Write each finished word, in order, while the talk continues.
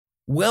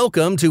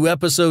Welcome to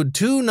episode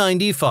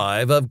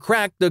 295 of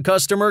Crack the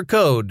Customer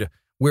Code,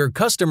 where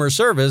customer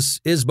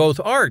service is both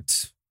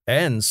art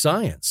and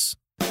science.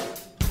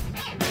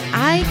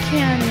 I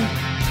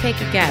can take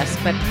a guess,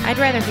 but I'd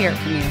rather hear it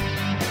from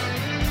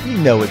you.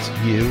 You know it's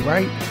you,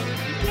 right?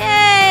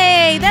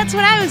 Yay! That's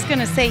what I was going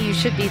to say you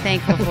should be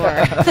thankful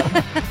for.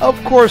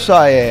 Of course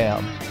I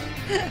am.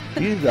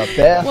 You're the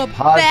best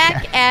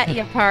back at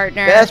you,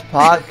 partner. Best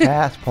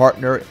podcast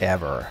partner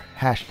ever.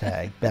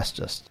 Hashtag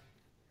bestest.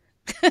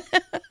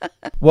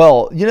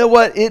 Well, you know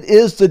what? It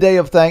is the day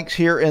of thanks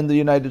here in the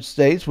United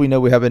States. We know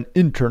we have an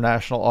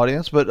international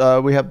audience,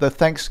 but we have the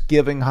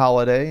Thanksgiving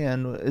holiday,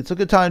 and it's a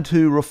good time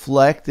to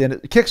reflect. And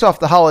it kicks off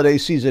the holiday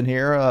season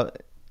here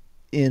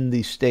in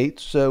the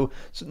States. So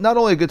it's not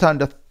only a good time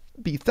to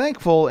be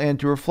thankful and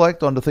to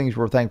reflect on the things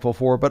we're thankful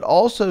for, but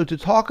also to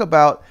talk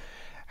about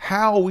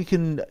how we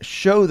can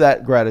show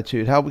that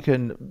gratitude, how we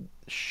can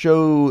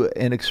show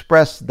and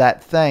express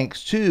that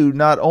thanks to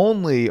not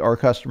only our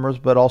customers,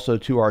 but also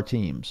to our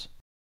teams.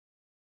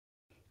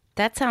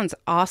 That sounds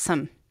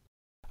awesome.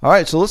 All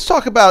right, so let's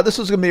talk about, this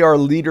is going to be our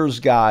leader's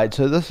guide.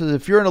 So this is,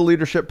 if you're in a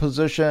leadership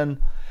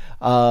position,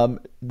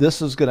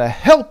 this is going to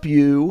help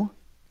you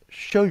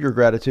show your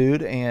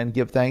gratitude and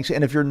give thanks.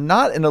 And if you're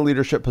not in a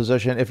leadership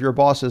position, if your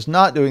boss is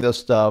not doing this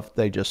stuff,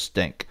 they just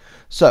stink.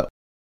 So.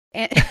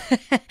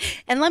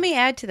 And let me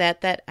add to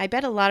that I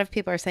bet a lot of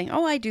people are saying,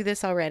 oh, I do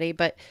this already,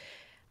 but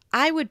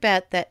I would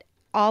bet that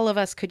all of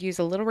us could use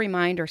a little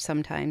reminder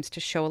sometimes to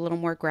show a little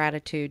more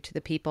gratitude to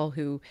the people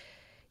who,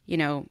 you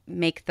know,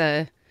 make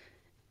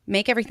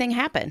everything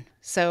happen.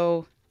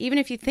 So even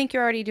if you think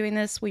you're already doing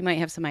this, we might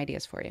have some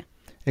ideas for you.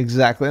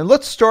 Exactly. And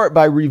let's start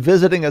by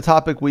revisiting a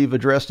topic we've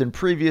addressed in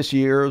previous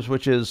years,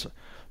 which is,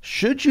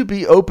 should you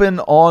be open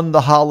on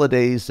the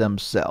holidays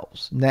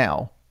themselves?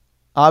 Now,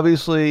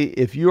 obviously,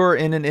 if you're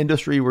in an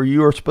industry where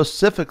you are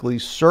specifically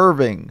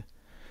serving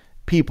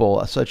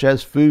people, such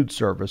as food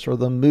service or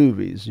the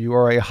movies, you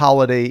are a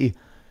holiday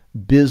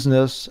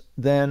business,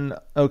 then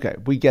okay,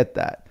 we get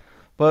that.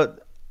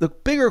 But the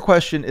bigger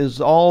question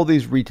is all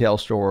these retail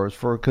stores,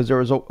 because there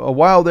was a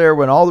while there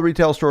when all the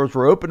retail stores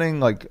were opening,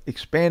 like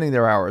expanding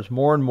their hours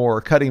more and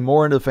more, cutting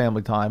more into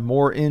family time,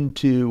 more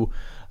into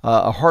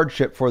a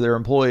hardship for their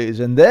employees.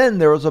 And then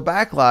there was a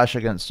backlash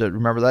against it.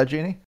 Remember that,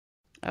 Jeannie?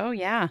 Oh,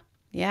 yeah.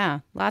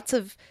 Yeah. Lots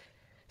of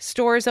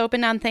stores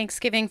opened on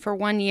Thanksgiving for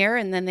 1 year,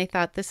 and then they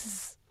thought this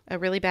is a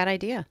really bad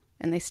idea,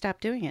 and they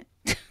stopped doing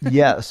it.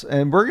 Yes.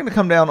 And we're going to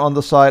come down on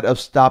the side of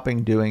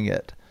stopping doing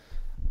it.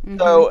 Mm-hmm.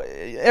 So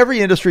every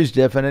industry is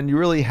different, and you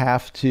really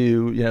have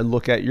to,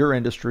 look at your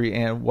industry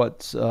and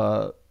what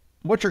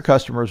your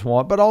customers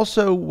want, but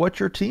also what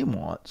your team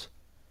wants.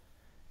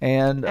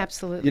 And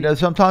absolutely,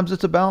 sometimes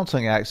it's a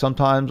balancing act.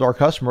 Sometimes our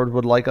customers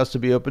would like us to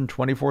be open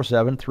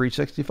 24/7,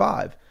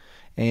 365.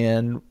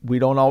 And we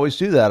don't always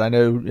do that. I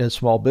know as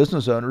small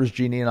business owners,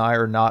 Jeannie and I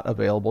are not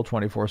available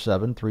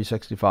 24/7,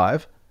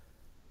 365.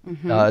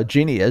 Mm-hmm.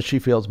 Jeannie is. She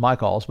fields my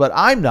calls, but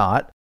I'm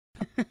not.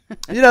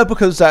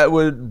 Because that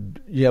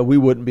would, we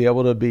wouldn't be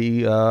able to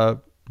be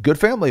good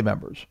family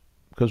members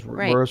because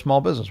we're a small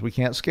business. We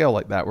can't scale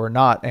like that. We're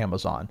not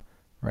Amazon,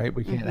 right?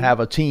 We can't have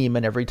a team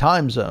in every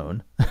time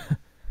zone.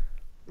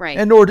 Right.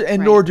 And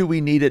nor do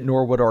we need it,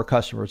 nor would our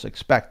customers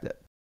expect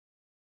it.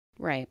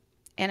 Right.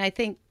 And I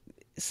think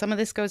some of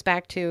this goes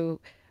back to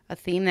a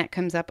theme that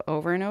comes up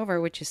over and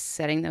over, which is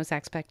setting those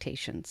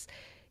expectations.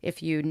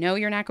 If you know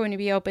you're not going to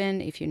be open,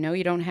 if you know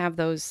you don't have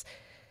those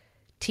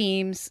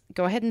teams,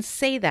 go ahead and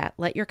say that.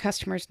 Let your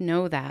customers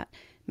know that.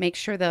 Make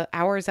sure the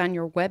hours on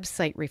your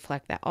website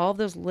reflect that. All of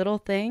those little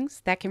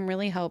things that can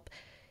really help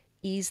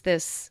ease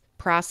this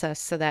process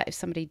so that if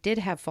somebody did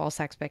have false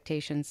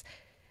expectations,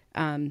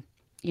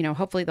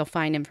 hopefully they'll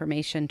find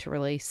information to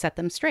really set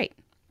them straight.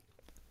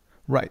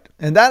 Right.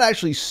 And that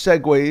actually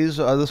segues,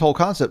 this whole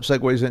concept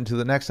segues into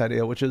the next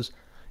idea, which is,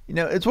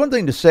 it's one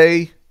thing to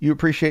say you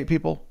appreciate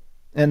people,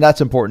 and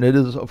that's important. It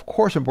is, of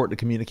course, important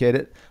to communicate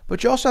it,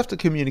 but you also have to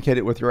communicate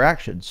it with your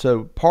actions.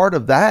 So part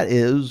of that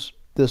is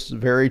this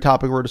very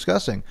topic we're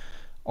discussing.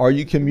 Are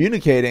you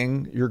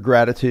communicating your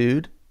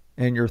gratitude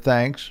and your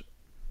thanks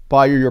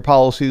by your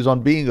policies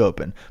on being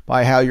open,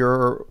 by how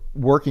you're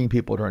working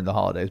people during the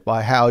holidays,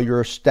 by how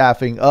you're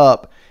staffing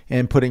up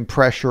and putting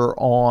pressure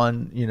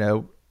on,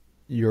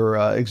 your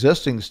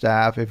existing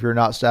staff if you're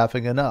not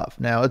staffing enough.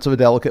 Now, it's a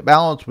delicate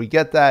balance. We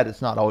get that.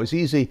 It's not always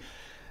easy.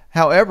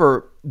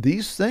 However,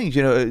 these things,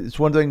 it's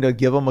one thing to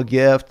give them a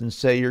gift and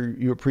say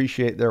you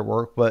appreciate their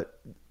work,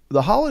 but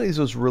the holidays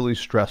is really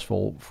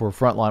stressful for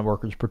frontline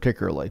workers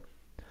particularly.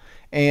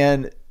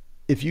 And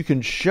if you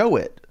can show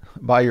it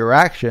by your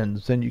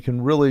actions, then you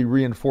can really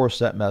reinforce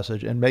that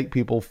message and make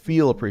people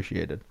feel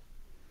appreciated.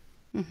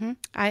 Mm-hmm.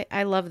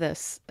 I love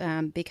this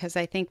because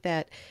I think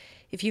that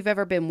if you've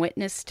ever been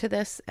witness to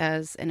this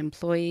as an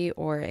employee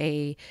or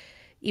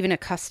even a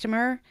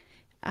customer,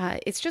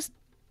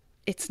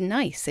 it's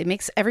nice. It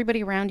makes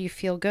everybody around you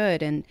feel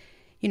good. And,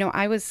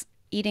 I was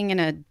eating in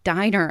a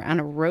diner on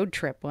a road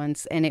trip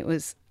once, and it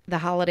was the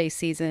holiday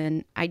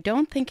season. I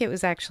don't think it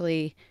was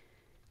actually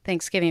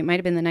Thanksgiving. It might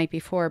have been the night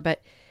before,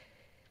 but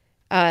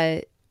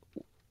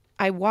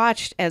I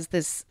watched as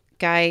this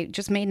guy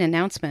just made an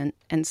announcement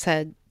and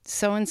said,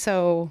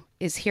 so-and-so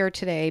is here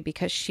today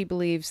because she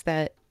believes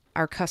that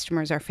our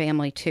customers are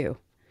family too.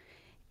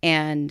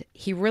 And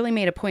he really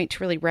made a point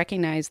to really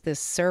recognize this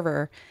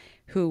server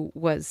who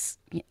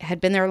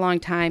had been there a long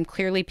time.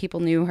 Clearly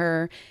people knew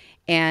her.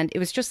 And it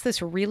was just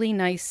this really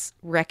nice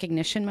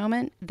recognition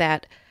moment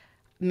that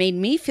made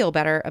me feel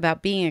better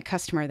about being a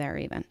customer there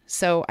even.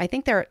 So I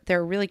think there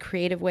are really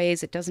creative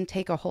ways. It doesn't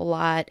take a whole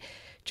lot.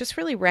 Just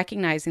really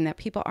recognizing that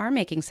people are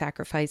making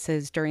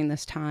sacrifices during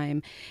this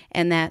time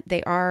and that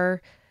they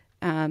are,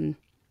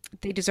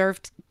 they deserve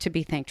to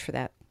be thanked for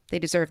that. They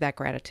deserve that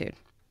gratitude.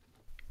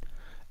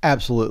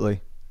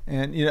 Absolutely.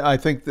 And, I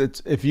think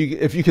that if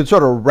you could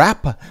sort of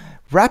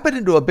wrap it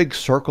into a big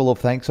circle of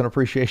thanks and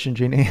appreciation,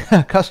 Jeannie,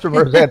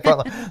 customers and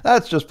frontline,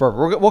 that's just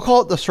perfect. We'll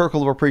call it the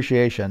circle of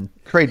appreciation,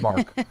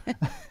 trademark.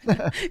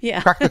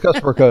 Yeah. Crack the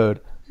customer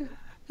code.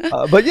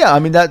 But yeah, I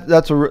mean,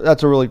 that's a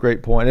really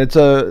great point.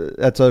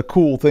 That's a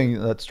cool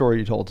thing, that story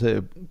you told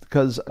too,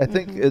 because I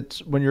think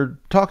it's when you're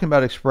talking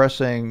about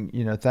expressing,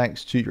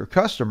 thanks to your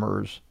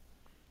customers,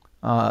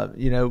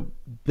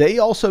 they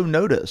also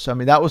notice. I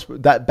mean,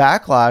 that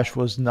backlash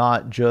was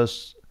not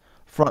just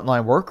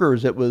frontline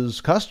workers, it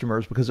was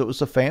customers because it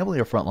was a family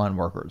of frontline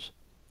workers.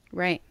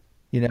 Right.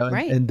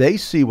 Right. And they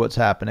see what's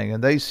happening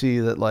and they see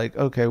that like,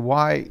 okay,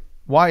 why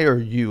are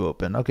you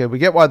open? Okay, we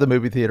get why the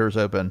movie theater's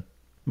open.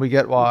 We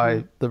get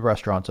why the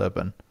restaurant's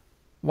open.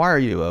 Why are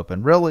you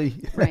open? Really?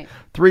 Right.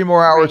 3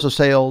 more hours of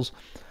sales.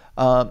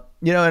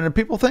 And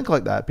people think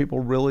like that. People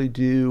really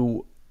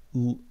do,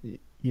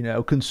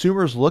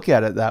 consumers look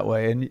at it that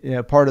way.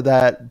 And, part of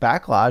that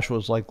backlash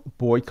was like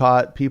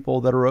boycott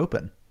people that are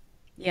open.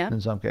 Yeah.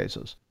 In some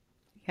cases.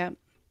 Yeah.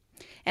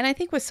 And I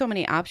think with so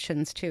many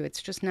options too,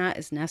 it's just not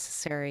as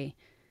necessary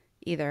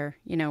either,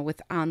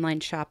 with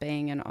online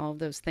shopping and all of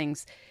those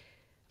things.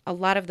 A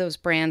lot of those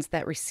brands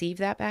that receive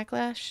that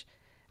backlash,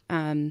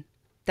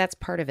 that's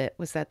part of it,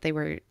 was that they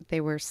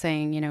were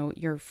saying,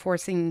 you're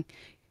forcing,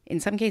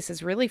 in some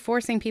cases, really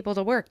forcing people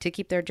to work to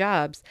keep their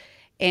jobs.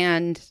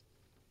 And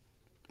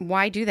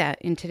why do that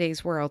in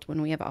today's world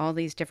when we have all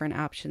these different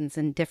options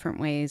in different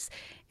ways?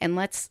 And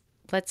let's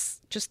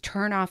just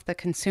turn off the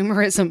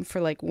consumerism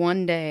for like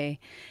one day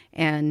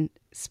and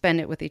spend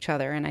it with each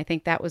other. And I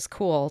think that was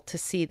cool to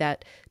see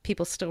that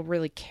people still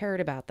really cared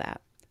about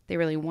that. They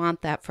really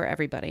want that for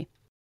everybody.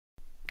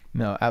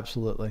 No,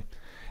 absolutely.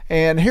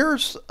 And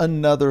here's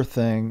another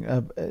thing,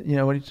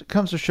 when it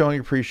comes to showing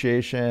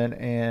appreciation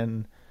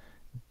and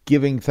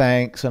giving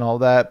thanks and all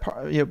that,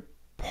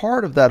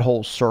 part of that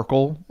whole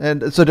circle,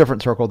 and it's a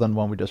different circle than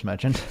one we just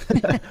mentioned. We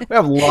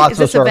have lots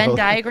of circles. Is this a Venn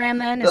diagram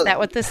then? Is that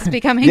what this is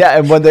becoming? Yeah,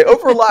 and when they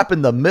overlap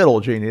in the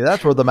middle, Jeannie,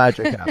 that's where the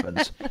magic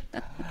happens.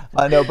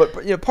 I know,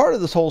 but part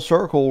of this whole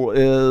circle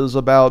is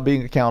about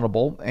being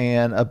accountable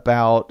and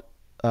about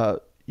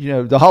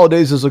the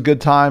holidays is a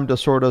good time to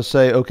sort of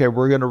say, okay,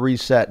 we're going to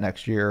reset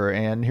next year.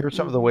 And here's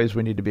some of the ways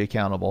we need to be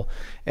accountable.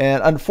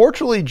 And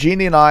unfortunately,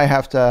 Jeannie and I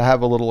have to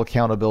have a little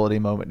accountability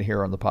moment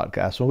here on the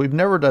podcast. So we've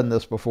never done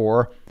this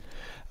before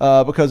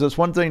because it's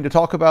one thing to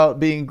talk about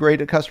being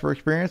great at customer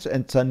experience,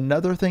 and it's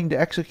another thing to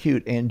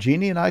execute. And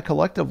Jeannie and I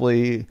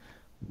collectively,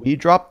 we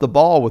dropped the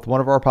ball with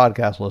one of our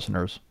podcast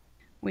listeners.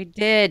 We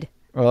did.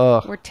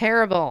 We're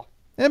terrible.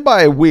 And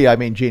by we, I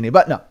mean Jeannie,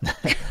 but no,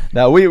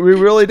 no, we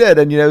really did.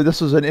 And,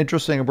 this is an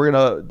interesting, we're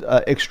going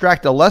to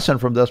extract a lesson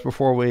from this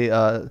before we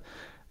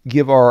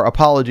give our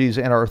apologies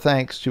and our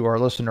thanks to our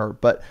listener.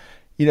 But,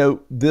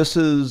 this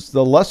is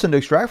the lesson to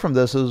extract from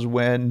this is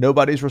when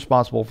nobody's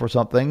responsible for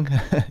something,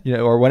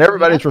 or when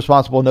everybody's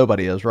responsible,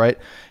 nobody is, right?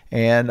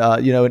 And,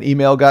 an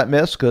email got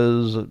missed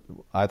because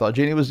I thought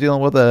Jeannie was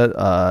dealing with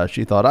it.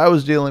 She thought I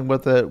was dealing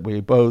with it. We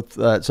both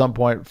at some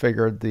point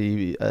figured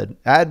the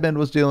admin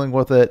was dealing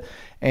with it.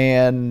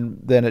 And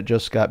then it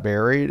just got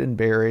buried.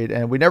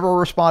 And we never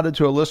responded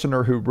to a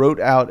listener who wrote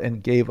out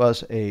and gave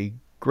us a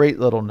great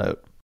little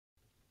note.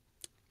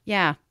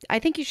 Yeah, I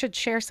think you should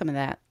share some of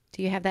that.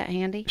 Do you have that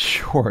handy?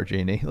 Sure,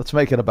 Jeannie. Let's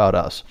make it about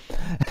us.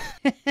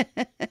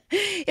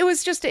 It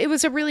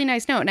was a really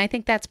nice note. And I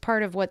think that's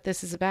part of what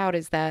this is about,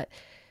 is that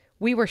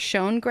we were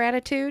shown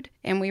gratitude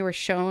and we were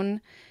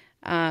shown,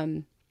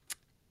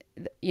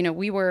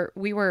 we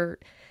were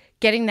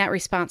getting that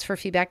response for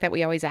feedback that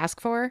we always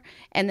ask for.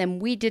 And then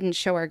we didn't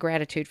show our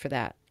gratitude for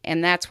that.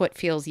 And that's what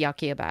feels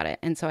yucky about it.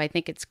 And so I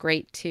think it's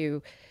great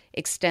to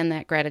extend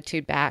that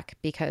gratitude back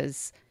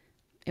because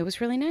it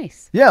was really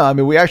nice. Yeah. I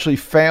mean, we actually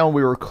found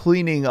we were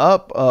cleaning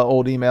up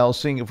old emails,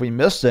 seeing if we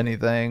missed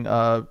anything,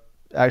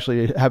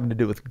 actually having to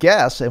do with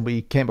guests. And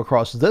we came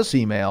across this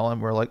email and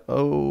we're like,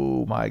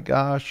 oh my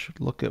gosh,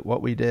 look at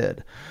what we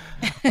did.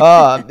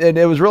 And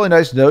it was really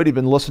nice to note. He'd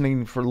been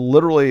listening for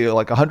literally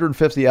like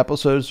 150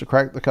 episodes to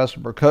Crack the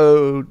Customer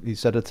Code. He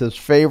said it's his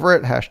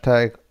favorite,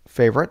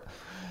 #favorite.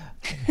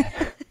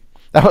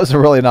 That was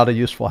really not a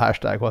useful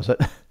hashtag, was it?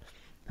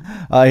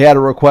 He had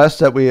a request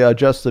that we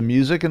adjust the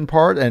music in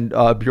part, and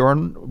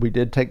Bjorn, we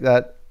did take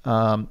that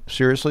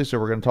seriously. So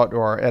we're going to talk to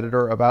our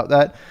editor about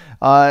that.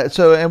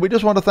 And we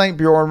just want to thank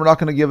Bjorn. We're not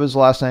going to give his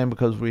last name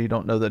because we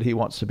don't know that he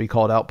wants to be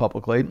called out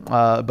publicly.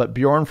 But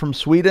Bjorn from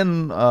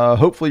Sweden,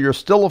 hopefully you're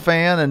still a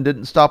fan and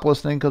didn't stop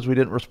listening because we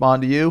didn't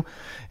respond to you.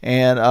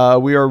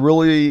 And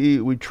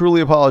we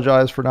truly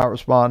apologize for not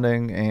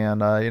responding.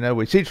 And,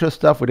 we teach this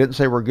stuff. We didn't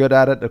say we're good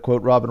at it, to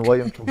quote Robin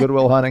Williams from Good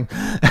Will Hunting.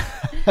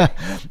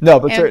 No,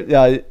 but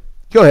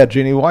go ahead,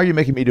 Jeannie. Why are you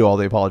making me do all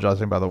the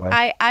apologizing, by the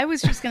way? I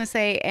was just going to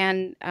say,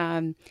 and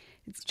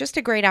it's just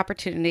a great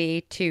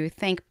opportunity to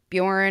thank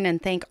Bjorn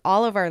and thank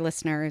all of our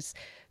listeners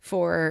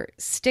for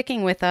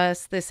sticking with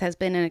us. This has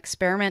been an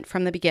experiment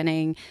from the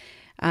beginning.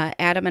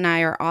 Adam and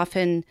I are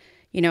often,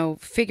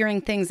 figuring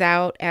things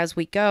out as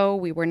we go.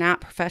 We were not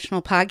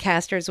professional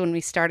podcasters when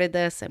we started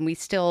this, and we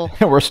still...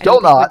 We're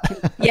still not.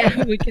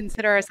 We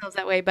consider ourselves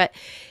that way, but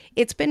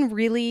it's been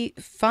really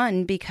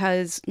fun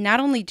because not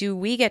only do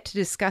we get to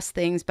discuss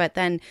things, but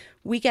then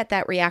we get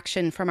that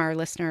reaction from our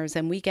listeners,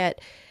 and we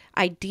get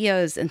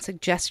ideas and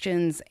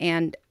suggestions,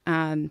 and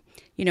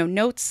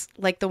notes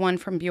like the one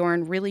from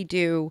Bjorn really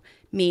do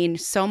mean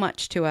so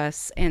much to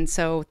us. And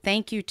so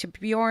thank you to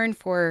Bjorn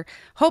for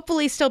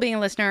hopefully still being a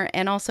listener,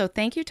 and also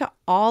thank you to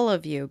all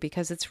of you,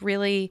 because it's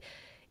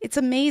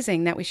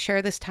amazing that we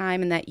share this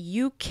time and that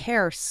you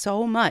care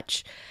so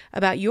much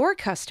about your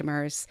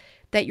customers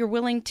that you're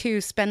willing to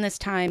spend this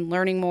time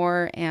learning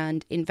more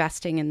and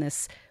investing in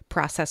this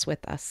process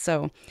with us.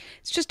 So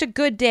it's just a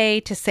good day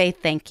to say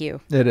thank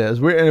you. It is.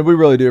 We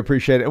really do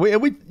appreciate it.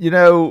 We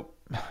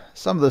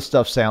some of this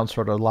stuff sounds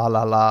sort of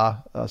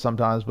la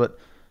sometimes, but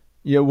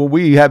when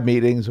we have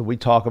meetings and we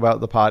talk about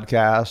the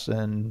podcast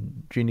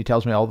and Jeannie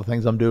tells me all the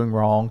things I'm doing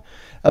wrong,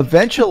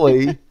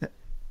 eventually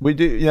we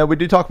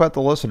do talk about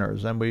the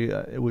listeners, and we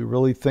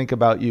really think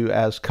about you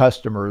as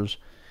customers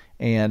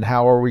and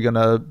how are we going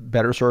to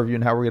better serve you,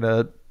 and how we're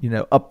going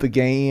to up the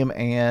game,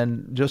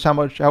 and just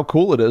how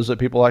cool it is that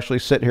people actually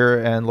sit here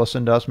and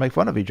listen to us make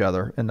fun of each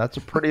other. And that's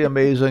a pretty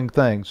amazing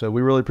thing. So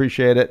we really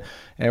appreciate it.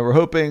 And we're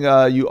hoping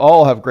you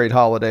all have great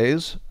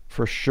holidays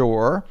for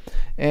sure.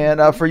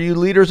 And for you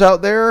leaders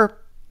out there,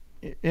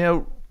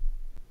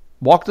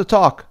 walk the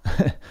talk,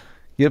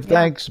 give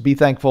thanks, be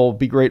thankful,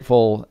 be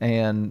grateful,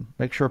 and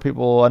make sure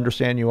people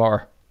understand you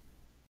are.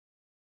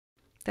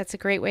 That's a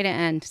great way to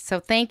end. So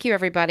thank you,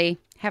 everybody.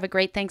 Have a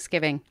great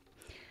Thanksgiving.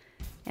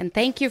 And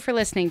thank you for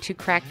listening to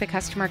Crack the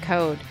Customer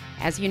Code.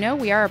 As you know,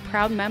 we are a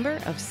proud member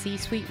of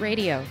C-Suite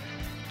Radio.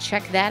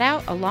 Check that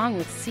out along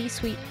with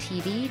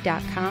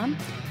csuitetv.com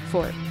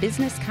for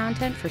business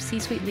content for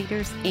C-Suite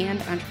leaders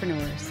and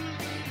entrepreneurs.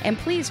 And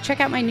please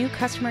check out my new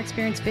customer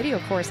experience video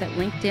course at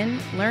LinkedIn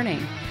Learning,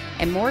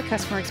 and more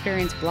customer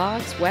experience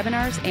blogs,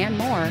 webinars, and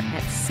more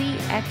at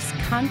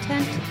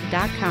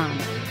cxcontent.com.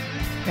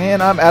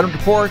 And I'm Adam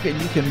Toporek,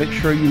 and you can make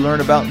sure you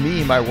learn about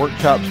me, my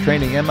workshops,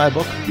 training, and my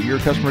book, Be Your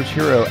Customer's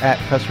Hero, at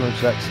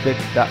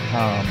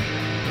customersthatstick.com.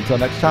 Until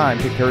next time,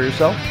 take care of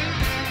yourself.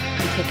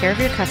 And take care of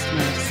your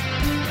customers.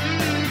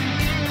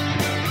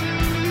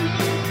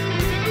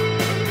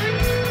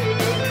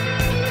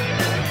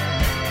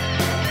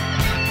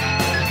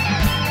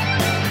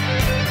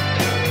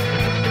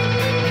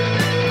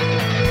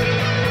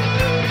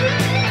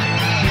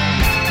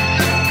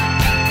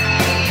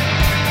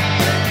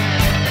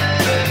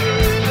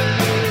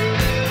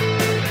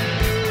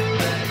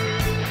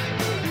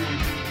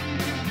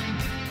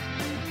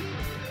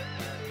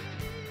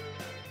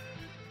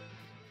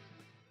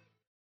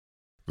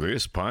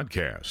 This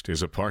podcast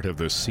is a part of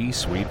the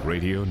C-Suite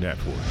Radio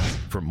Network.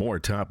 For more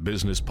top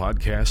business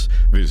podcasts,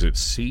 visit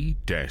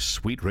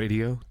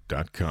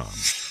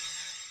c-suiteradio.com.